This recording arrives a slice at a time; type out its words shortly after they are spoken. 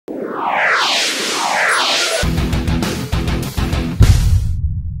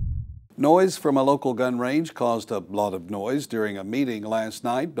Noise from a local gun range caused a lot of noise during a meeting last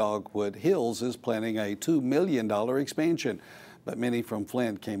night. Dogwood Hills is planning a $2 million expansion, but many from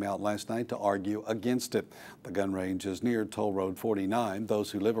Flint came out last night to argue against it. The gun range is near Toll Road 49. Those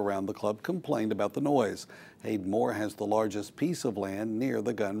who live around the club complained about the noise. Hayden Moore has the largest piece of land near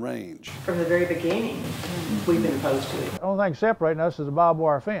the gun range. From the very beginning, we've been opposed to it. The only thing separating us is a barbed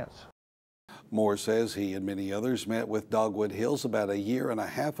wire fence. Moore says he and many others met with Dogwood Hills about a year and a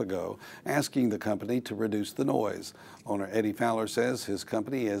half ago, asking the company to reduce the noise. Owner Eddie Fowler says his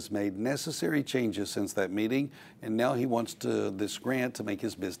company has made necessary changes since that meeting, and now he wants this grant to make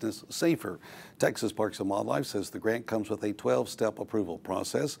his business safer. Texas Parks and Wildlife says the grant comes with a 12-step approval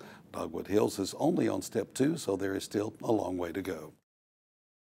process. Dogwood Hills is only on step 2, so there is still a long way to go.